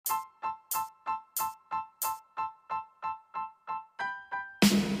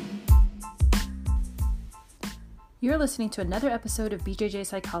You're listening to another episode of BJJ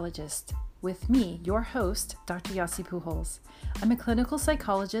Psychologist with me, your host, Dr. Yasi Pujols. I'm a clinical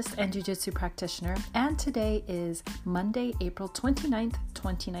psychologist and jiu-jitsu practitioner, and today is Monday, April 29th,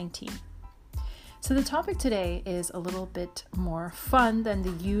 2019. So the topic today is a little bit more fun than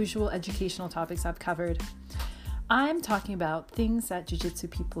the usual educational topics I've covered. I'm talking about things that jiu-jitsu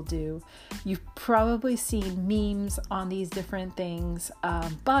people do. You've probably seen memes on these different things,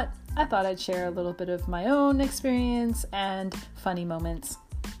 but I thought I'd share a little bit of my own experience and funny moments.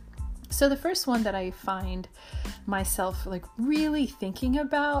 So the first one that I find myself really thinking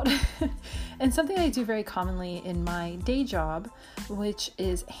about, and something I do very commonly in my day job, which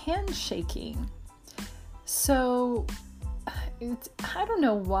is handshaking. So I don't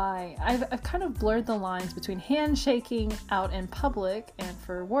know why. I've kind of blurred the lines between handshaking out in public and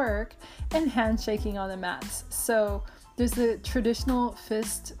for work and handshaking on the mats. So there's the traditional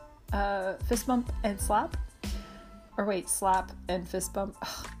fist bump and slap. Slap and fist bump.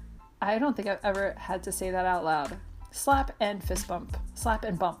 Ugh, I don't think I've ever had to say that out loud. Slap and fist bump. Slap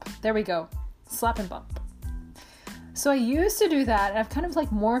and bump. There we go. Slap and bump. So I used to do that, and I've kind of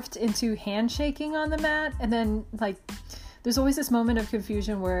morphed into handshaking on the mat, and then there's always this moment of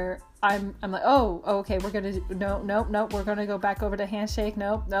confusion where I'm like, okay, we're gonna do, no, we're gonna go back over to handshake.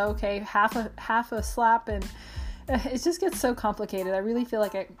 No, okay, half a slap, and it just gets so complicated. I really feel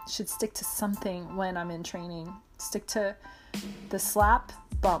like I should stick to something when I'm in training. Stick to the slap,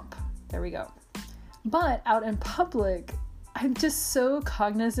 bump. There we go. But out in public, I'm just so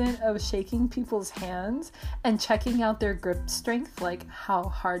cognizant of shaking people's hands and checking out their grip strength. Like, how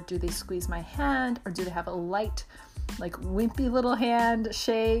hard do they squeeze my hand, or do they have a light, wimpy little hand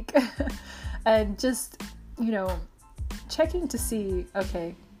shake? And just, checking to see,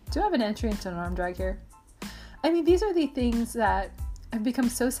 okay, do I have an entry into an arm drag here? I mean, these are the things that have become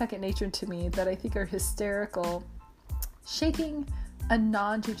so second nature to me that I think are hysterical. Shaking a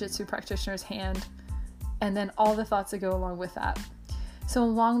non-jiu-jitsu practitioner's hand, and then all the thoughts that go along with that. So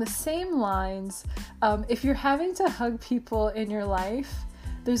along the same lines, if you're having to hug people in your life,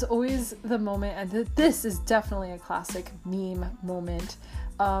 there's always the moment, and this is definitely a classic meme moment.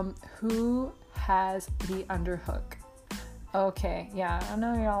 Who has the underhook? Okay, yeah, I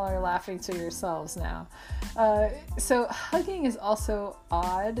know y'all are laughing to yourselves now. So hugging is also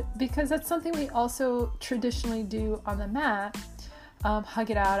odd because that's something we also traditionally do on the mat. Hug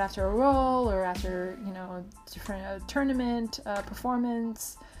it out after a roll or after, a different tournament,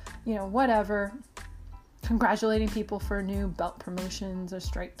 performance, whatever. Congratulating people for new belt promotions or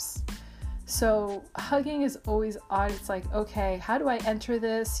stripes. So hugging is always odd. It's like, okay, how do I enter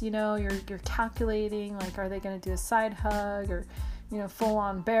this? You're calculating, are they going to do a side hug or, full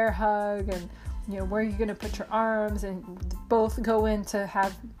on bear hug, and, where are you going to put your arms, and both go in to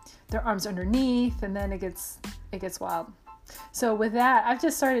have their arms underneath, and then it gets wild. So with that, I've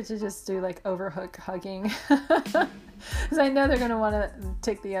just started to just do overhook hugging because I know they're going to want to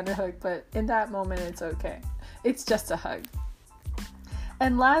take the underhook, but in that moment, it's okay. It's just a hug.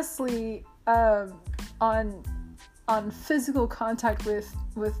 And lastly, on physical contact with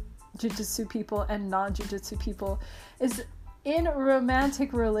jiu-jitsu people and non-jiu-jitsu people is in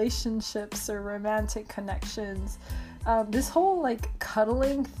romantic relationships or romantic connections. This whole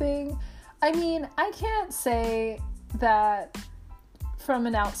cuddling thing. I mean, I can't say that from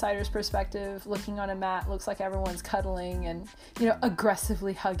an outsider's perspective, looking on a mat looks like everyone's cuddling and,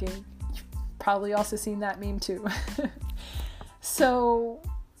 aggressively hugging. You've probably also seen that meme too. So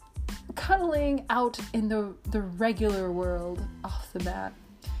cuddling out in the regular world off the mat.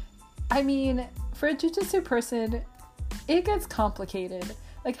 I mean, for a jiu-jitsu person, it gets complicated.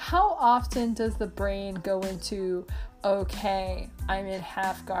 How often does the brain go into, okay, I'm in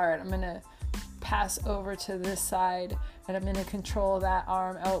half guard, I'm going to pass over to this side, and I'm going to control that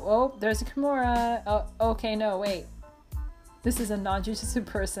arm. Oh, there's a Kimura. Oh, okay, no, wait. This is a non-jiu-jitsu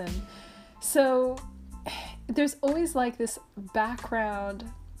person. So there's always this background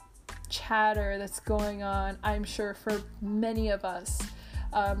chatter that's going on, I'm sure, for many of us,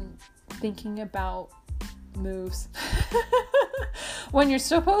 thinking about moves. When you're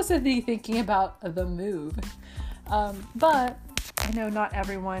supposed to be thinking about the move. But I know not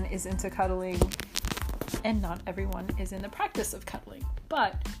everyone is into cuddling, and not everyone is in the practice of cuddling,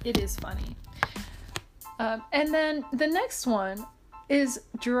 but it is funny. And then the next one is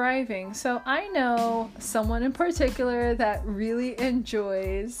driving. So I know someone in particular that really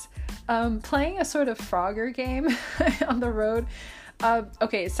enjoys playing a sort of Frogger game on the road.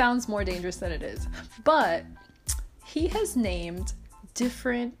 Okay, it sounds more dangerous than it is, but he has named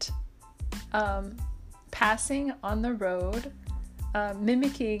different passing on the road,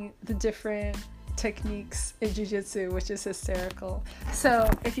 mimicking the different techniques in jiu-jitsu, which is hysterical. So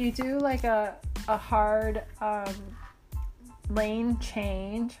if you do like a hard lane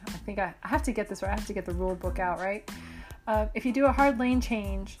change, I think I have to get this right. I have to get the rule book out, right? If you do a hard lane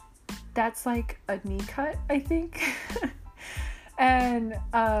change, that's like a knee cut, I think. And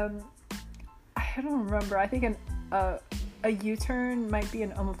I don't remember. I think a U-turn might be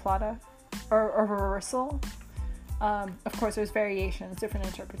an omoplata or a reversal. Of course, there's variations, different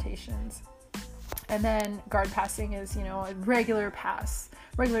interpretations. And then guard passing is, a regular pass,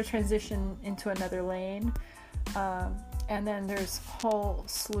 regular transition into another lane. And then there's a whole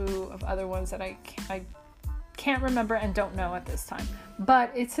slew of other ones that I can't remember and don't know at this time.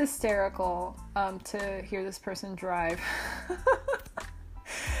 But it's hysterical to hear this person drive.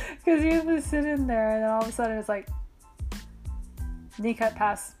 Because you just sit in there and then all of a sudden it's like, knee cut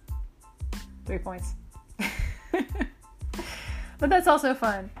pass, 3 points. But that's also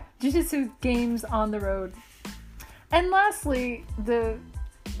fun. Jiu-jitsu games on the road. And lastly,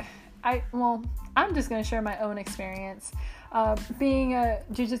 I'm just going to share my own experience. Being a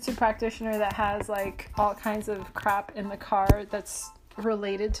jiu-jitsu practitioner that has like all kinds of crap in the car that's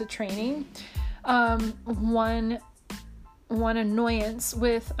related to training. One annoyance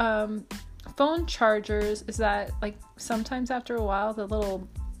with phone chargers is that like sometimes after a while the little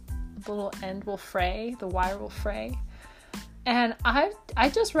end will fray, the wire will fray. And I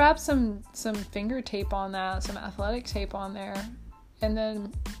just wrapped some finger tape on that, some athletic tape on there, and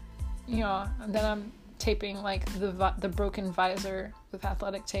then I'm taping like the broken visor with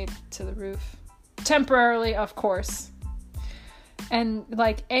athletic tape to the roof, temporarily, of course. And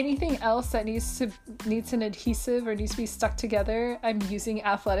like anything else that needs an adhesive or needs to be stuck together, I'm using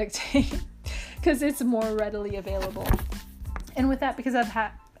athletic tape because it's more readily available. And with that, because I've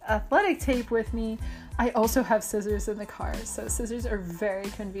had athletic tape with me, I also have scissors in the car. So scissors are very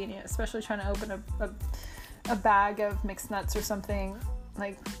convenient, especially trying to open a bag of mixed nuts or something.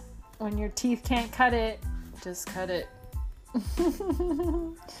 Like when your teeth can't cut it, just cut it.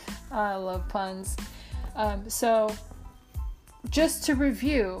 I love puns. So just to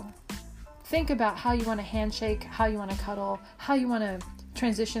review, think about how you want to handshake, how you want to cuddle, how you want to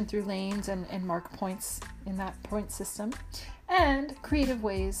transition through lanes and mark points in that point system, and creative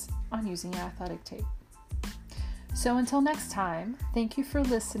ways on using your athletic tape. So until next time, thank you for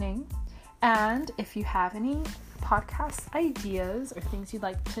listening. And if you have any podcast ideas or things you'd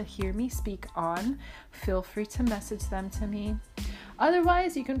like to hear me speak on, feel free to message them to me.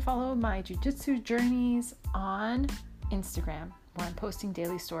 Otherwise, you can follow my jiu-jitsu journeys on Instagram, where I'm posting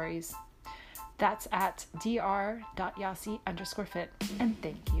daily stories. That's at dr.yasi_fit. And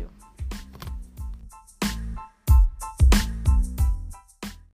thank you.